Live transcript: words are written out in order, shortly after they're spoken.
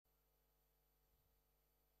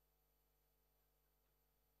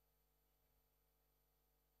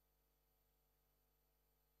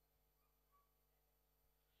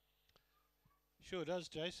Sure does,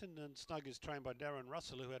 Jason. And Snug is trained by Darren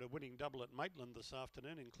Russell, who had a winning double at Maitland this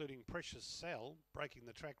afternoon, including Precious Sal breaking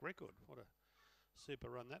the track record. What a super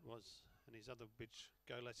run that was. And his other bitch,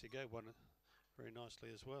 Go Lassie Go, won it very nicely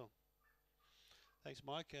as well. Thanks,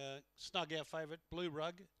 Mike. Snug, our favourite. Blue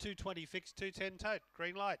Rug. 220 fixed, 210 tote.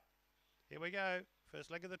 Green light. Here we go.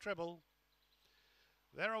 First leg of the treble.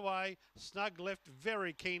 They're away. Snug left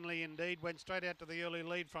very keenly indeed. Went straight out to the early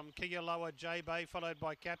lead from Kia Lower, J Bay, followed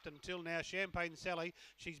by Captain Till. Now Champagne Sally.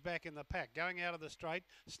 She's back in the pack. Going out of the straight.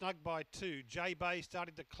 Snug by 2. J Bay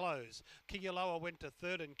starting to close. Kia Lower went to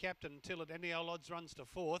 3rd and Captain Till at any old odds runs to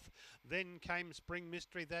 4th. Then came Spring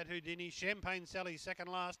Mystery, That Houdini. Champagne Sally second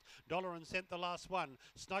last. Dollar and Cent the last one.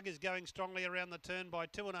 Snug is going strongly around the turn by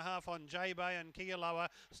 2.5 on J Bay and Kia Lower.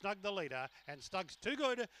 Snug the leader and Snug's too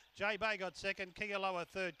good. J Bay got second. Kia Lower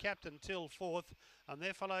 3rd, Captain Till 4th, and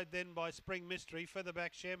they're followed then by Spring Mystery. Further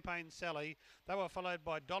back, Champagne Sally. They were followed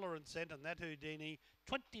by Dollar and Cent and That Houdini.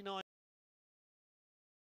 29